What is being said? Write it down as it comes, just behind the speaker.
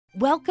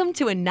Welcome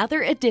to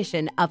another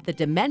edition of the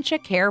Dementia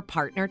Care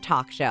Partner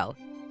Talk Show.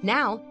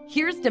 Now,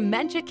 here's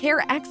dementia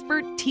care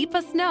expert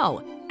Teepa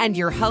Snow and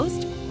your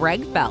host,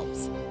 Greg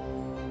Phelps.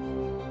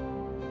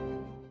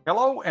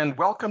 Hello and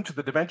welcome to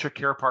the Dementia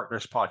Care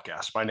Partners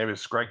podcast. My name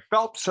is Greg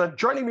Phelps, and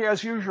joining me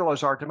as usual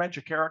is our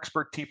dementia care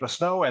expert, Teepa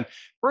Snow. And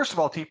first of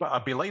all, Teepa, a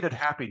belated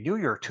Happy New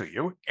Year to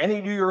you. Any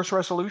New Year's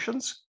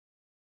resolutions?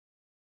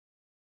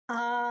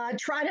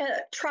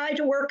 Try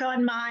to work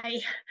on my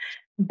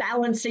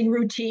balancing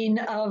routine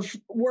of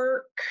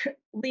work,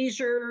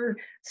 leisure,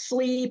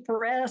 sleep,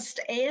 rest,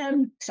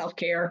 and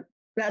self-care.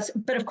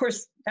 But of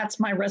course, that's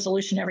my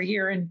resolution every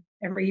year, and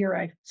every year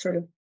I sort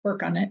of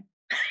work on it.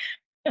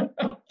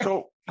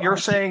 So you're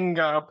saying,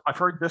 I've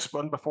heard this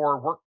one before,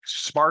 work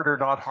smarter,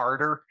 not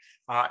harder.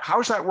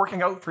 How's that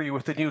working out for you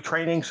with the new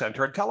training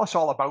center? And tell us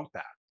all about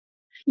that.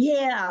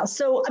 Yeah.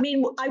 So,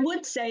 I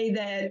would say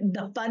that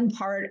the fun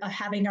part of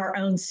having our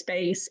own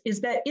space is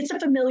that it's a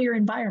familiar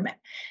environment.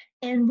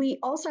 And we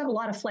also have a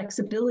lot of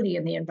flexibility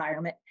in the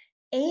environment.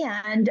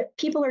 And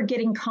people are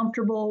getting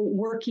comfortable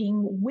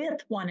working with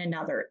one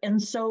another.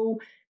 And so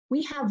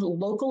we have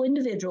local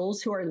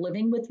individuals who are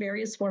living with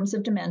various forms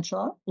of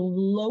dementia,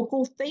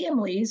 local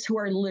families who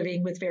are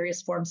living with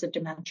various forms of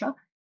dementia,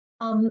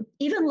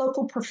 even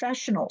local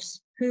professionals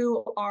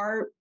who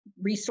are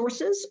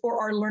resources or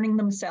are learning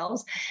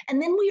themselves.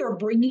 And then we are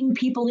bringing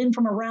people in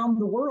from around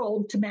the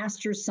world to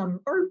master some,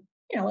 or,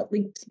 at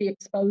least be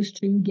exposed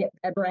to, get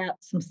better at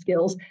some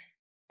skills.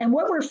 And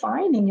what we're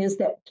finding is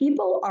that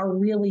people are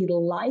really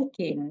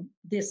liking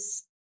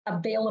this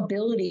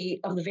availability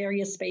of the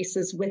various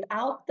spaces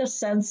without the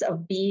sense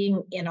of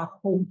being in a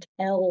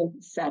hotel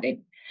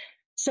setting.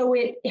 So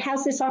it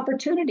has this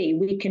opportunity.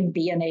 We can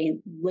be in a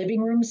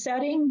living room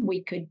setting.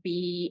 We could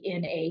be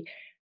in a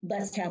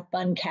let's have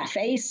fun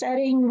cafe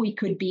setting. We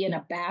could be in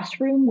a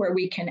bathroom where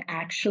we can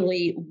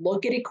actually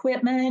look at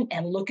equipment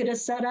and look at a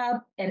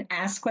setup and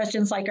ask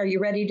questions like, are you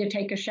ready to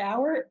take a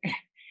shower?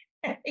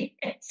 The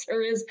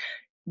answer is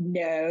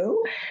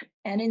no.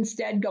 And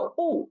instead go,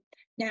 oh,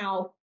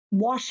 now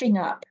washing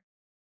up,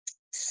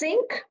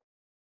 sink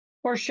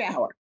or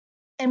shower.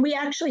 And we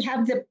actually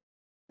have the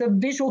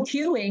visual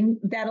cueing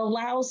that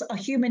allows a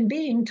human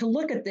being to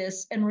look at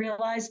this and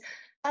realize,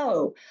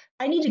 oh,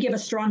 I need to give a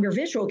stronger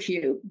visual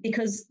cue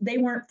because they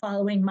weren't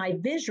following my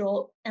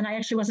visual and I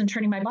actually wasn't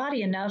turning my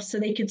body enough so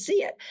they could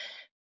see it.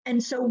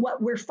 And so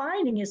what we're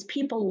finding is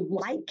people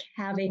like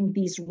having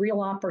these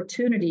real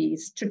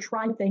opportunities to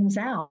try things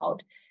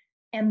out.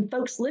 And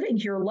folks living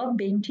here love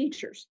being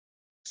teachers.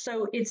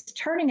 So it's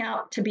turning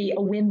out to be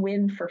a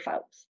win-win for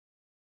folks.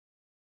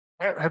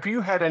 Have you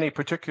had any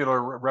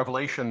particular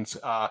revelations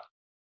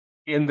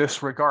in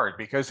this regard?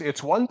 Because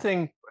it's one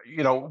thing,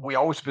 we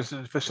always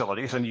visit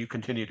facilities and you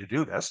continue to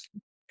do this,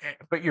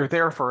 but you're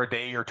there for a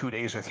day or 2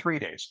 days or 3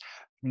 days.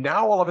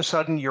 Now, all of a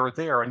sudden you're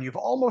there and you've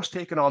almost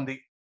taken on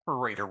the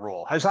operator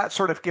role. Has that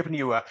sort of given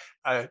you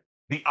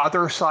the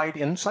other side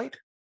insight?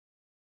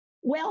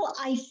 Well,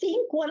 I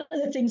think one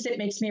of the things that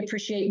makes me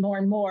appreciate more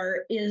and more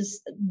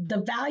is the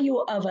value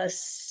of a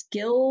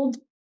skilled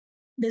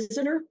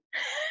visitor,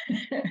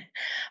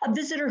 a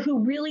visitor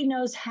who really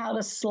knows how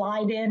to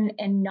slide in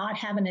and not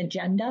have an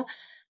agenda,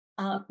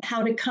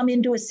 how to come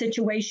into a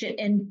situation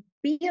and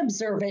be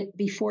observant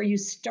before you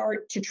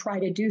start to try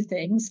to do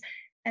things,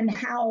 and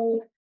how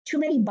too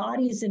many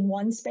bodies in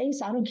one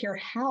space, I don't care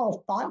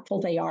how thoughtful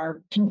they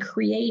are, can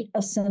create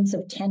a sense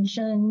of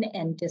tension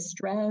and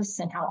distress,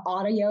 and how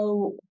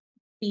audio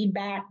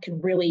feedback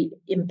can really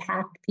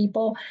impact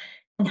people,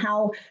 and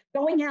how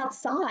going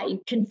outside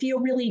can feel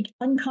really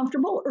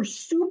uncomfortable or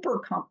super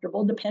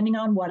comfortable, depending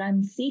on what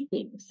I'm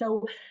seeking.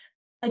 So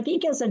I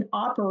think as an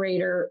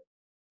operator,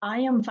 I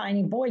am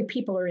finding, boy,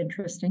 people are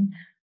interesting,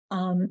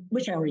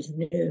 which I always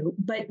knew,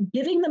 but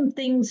giving them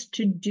things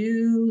to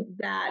do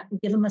that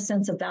give them a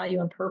sense of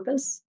value and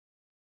purpose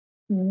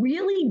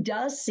really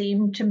does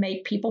seem to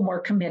make people more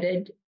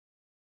committed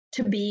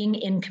to being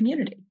in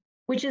community,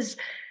 which is,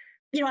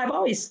 I've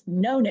always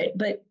known it,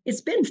 but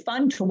it's been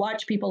fun to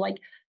watch people like,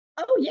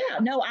 oh, yeah,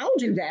 no, I'll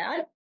do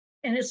that.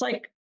 And it's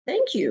like,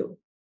 thank you.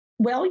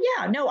 Well,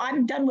 yeah, no,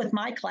 I'm done with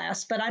my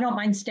class, but I don't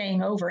mind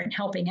staying over and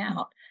helping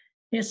out.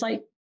 And it's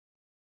like,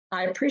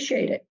 I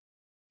appreciate it.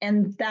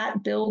 And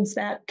that builds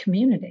that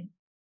community.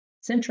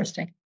 It's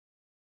interesting.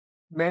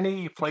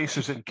 Many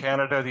places in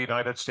Canada, the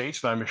United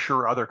States, and I'm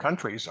sure other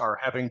countries are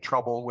having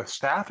trouble with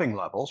staffing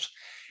levels,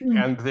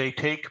 and they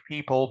take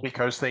people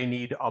because they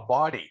need a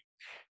body.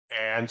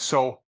 And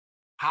so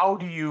how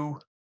do you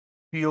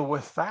deal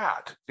with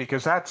that?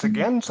 Because that's,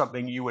 again,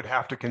 something you would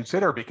have to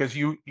consider because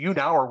you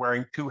now are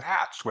wearing two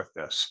hats with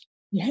this.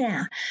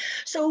 Yeah.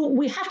 So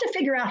we have to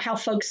figure out how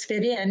folks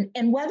fit in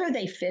and whether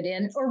they fit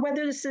in or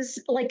whether this is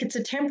like it's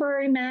a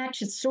temporary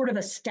match. It's sort of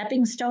a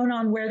stepping stone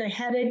on where they're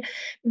headed.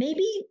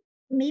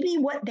 Maybe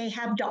what they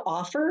have to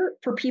offer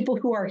for people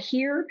who are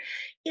here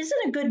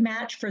isn't a good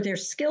match for their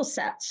skill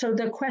set. So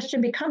the question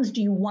becomes,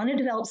 do you want to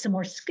develop some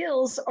more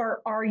skills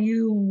or are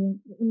you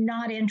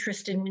not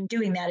interested in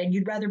doing that? And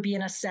you'd rather be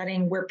in a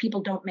setting where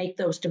people don't make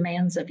those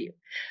demands of you.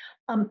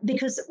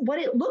 Because what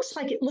it looks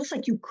like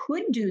you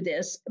could do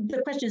this.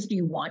 The question is, do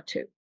you want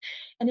to?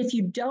 And if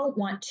you don't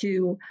want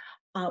to,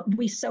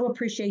 we so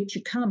appreciate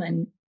you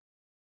coming.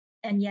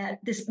 And yet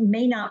this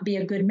may not be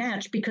a good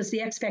match because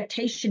the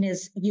expectation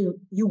is you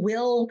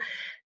will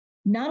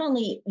not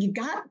only you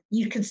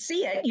can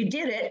see it, you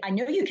did it. I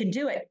know you can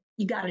do it.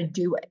 You got to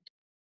do it.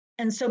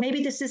 And so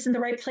maybe this isn't the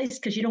right place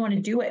because you don't want to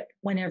do it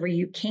whenever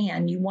you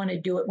can. You want to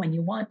do it when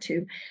you want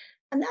to.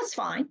 And that's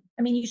fine.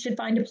 I mean, you should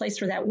find a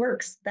place where that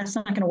works. That's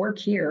not going to work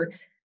here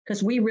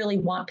because we really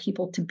want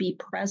people to be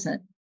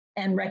present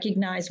and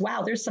recognize,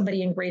 wow, there's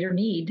somebody in greater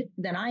need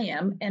than I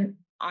am. And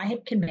I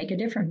can make a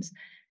difference.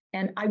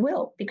 And I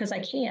will because I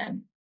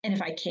can. And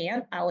if I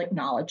can't, I'll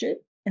acknowledge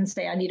it and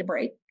say I need a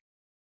break.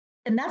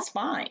 And that's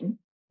fine.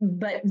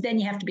 But then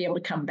you have to be able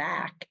to come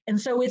back. And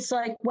so it's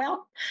like,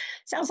 well,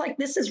 sounds like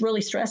this is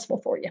really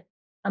stressful for you.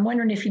 I'm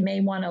wondering if you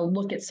may want to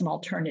look at some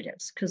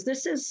alternatives because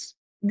this is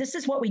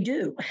what we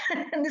do.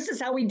 And this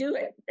is how we do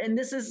it. And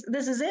this is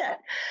it.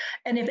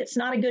 And if it's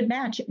not a good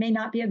match, it may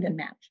not be a good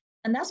match.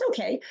 And that's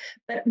okay.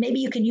 But maybe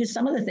you can use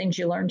some of the things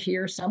you learned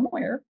here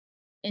somewhere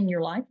in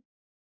your life.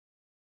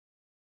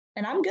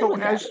 And I'm good with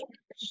that.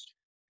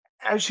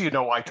 As you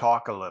know, I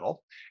talk a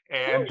little.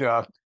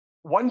 And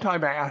one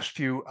time I asked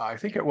you, I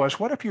think it was,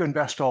 what if you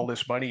invest all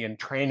this money in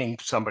training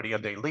somebody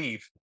and they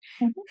leave?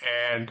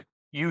 And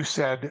you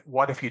said,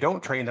 what if you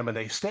don't train them and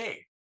they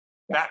stay?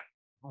 That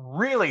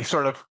really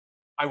sort of,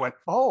 I went,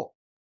 oh.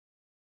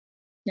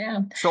 Yeah.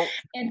 So,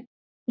 and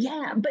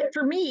yeah, but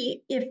for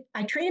me, if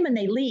I train them and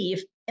they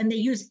leave and they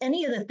use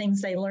any of the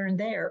things they learned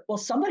there, well,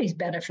 somebody's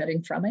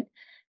benefiting from it.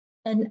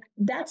 And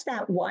that's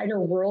that wider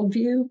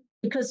worldview,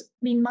 because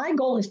I mean, my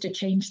goal is to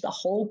change the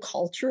whole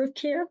culture of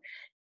care.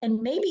 And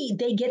maybe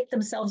they get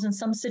themselves in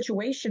some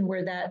situation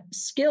where that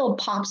skill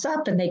pops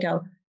up and they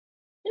go,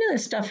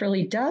 this stuff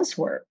really does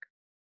work.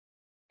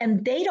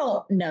 And they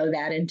don't know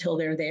that until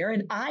they're there.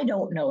 And I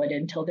don't know it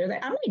until they're there.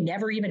 I may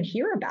never even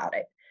hear about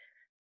it.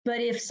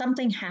 But if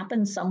something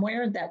happened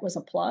somewhere that was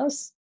a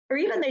plus, or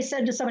even they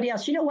said to somebody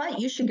else, you know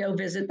what, you should go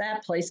visit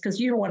that place because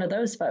you're one of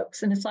those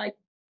folks. And it's like,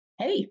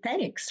 hey,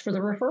 thanks for the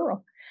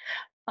referral.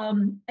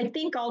 I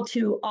think all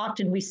too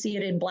often we see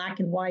it in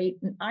black and white,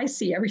 and I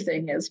see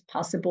everything as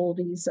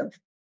possibilities of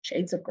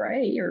shades of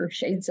gray or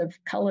shades of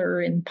color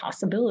and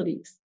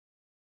possibilities.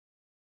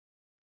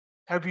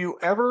 have you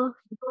ever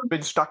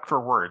been stuck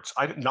for words?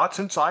 Not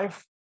since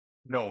I've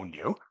known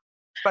you,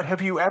 but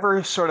have you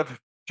ever sort of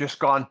just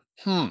gone,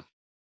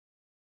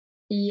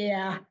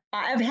 Yeah,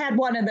 I've had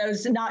one of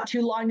those not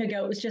too long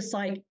ago. It was just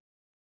like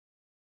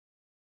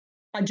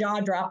a jaw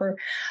dropper,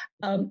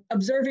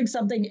 observing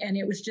something, and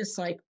it was just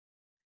like,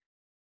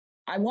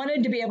 I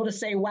wanted to be able to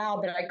say, wow,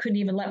 but I couldn't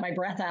even let my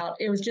breath out.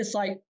 It was just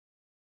like,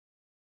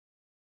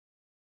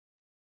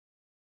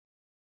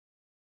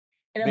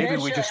 maybe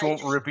we just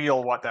won't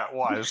reveal what that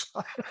was.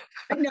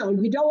 No,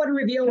 you don't want to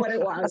reveal what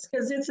it was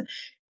because it's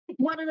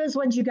one of those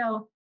ones you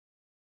go,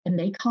 and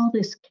they call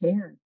this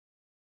care.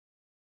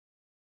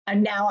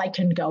 And now I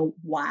can go,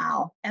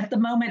 wow. At the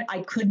moment,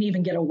 I couldn't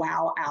even get a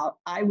wow out.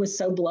 I was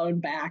so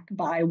blown back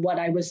by what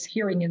I was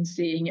hearing and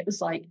seeing. It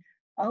was like,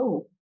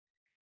 oh,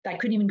 I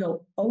couldn't even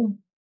go, oh,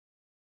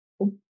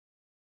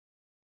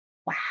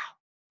 wow.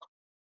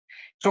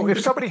 So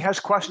if somebody has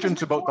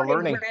questions about the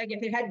learning, Greg,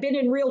 if it had been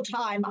in real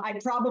time, I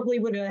probably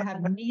would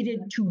have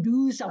needed to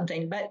do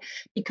something. But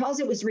because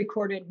it was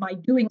recorded, my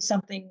doing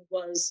something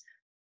was,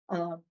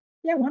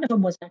 one of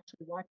them was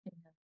actually watching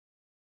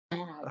an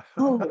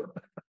ad.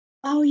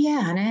 Oh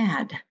yeah, an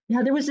ad.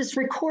 Yeah, there was this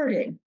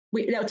recording.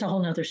 That's a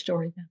whole nother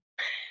story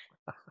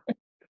now.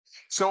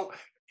 So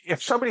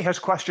if somebody has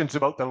questions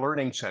about the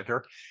Learning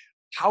Center,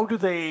 how do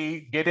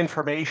they get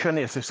information?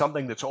 Is this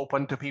something that's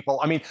open to people?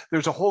 I mean,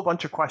 there's a whole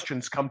bunch of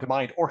questions come to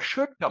mind or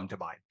should come to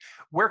mind.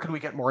 Where can we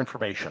get more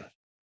information?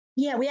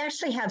 Yeah, we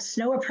actually have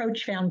Snow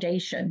Approach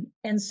Foundation.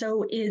 And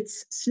so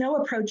it's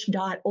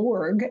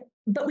snowapproach.org.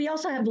 But we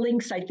also have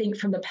links, I think,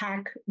 from the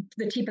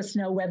Teepa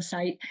Snow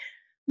website.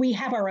 We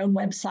have our own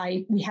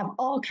website. We have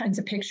all kinds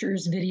of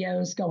pictures,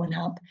 videos going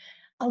up.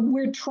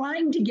 We're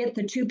trying to get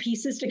the two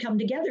pieces to come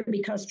together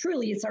because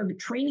truly it's our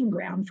training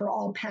ground for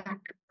all PAC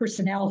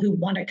personnel who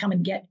want to come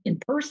and get in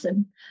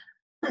person,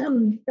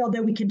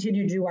 although we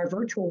continue to do our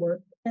virtual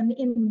work and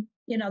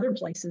in other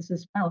places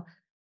as well.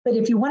 But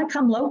if you want to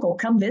come local,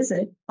 come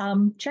visit,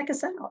 check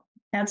us out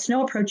at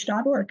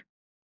snowapproach.org.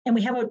 And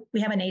we have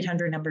an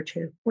 800 number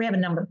too. We have a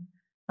number,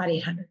 not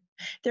 800.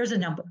 There's a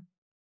number.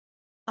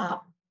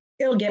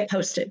 It'll get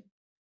posted.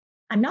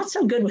 I'm not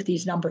so good with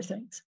these number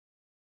things.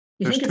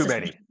 There's too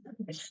many.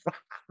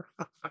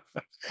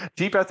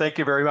 Teepa, thank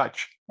you very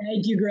much.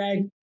 Thank you,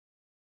 Greg.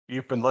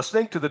 You've been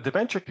listening to the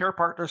Dementia Care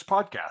Partners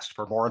podcast.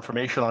 For more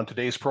information on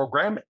today's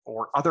program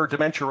or other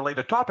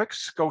dementia-related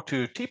topics, go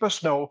to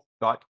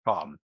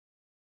teepasnow.com.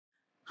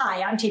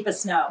 Hi, I'm Teepa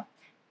Snow,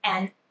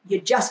 and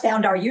you just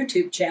found our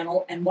YouTube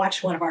channel and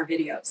watched one of our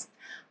videos.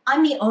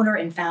 I'm the owner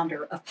and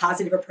founder of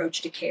Positive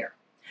Approach to Care.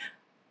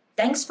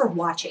 Thanks for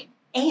watching.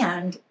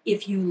 And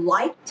if you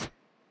liked,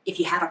 if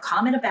you have a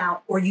comment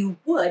about, or you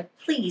would,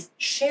 please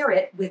share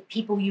it with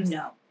people you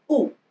know.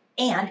 Oh,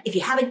 and if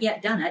you haven't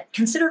yet done it,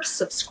 consider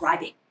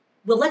subscribing.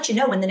 We'll let you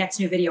know when the next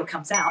new video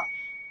comes out.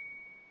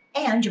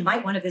 And you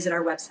might want to visit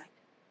our website,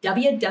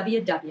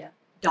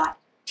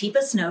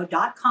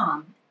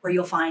 www.teepasnow.com, where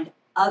you'll find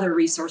other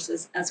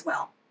resources as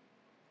well.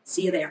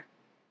 See you there.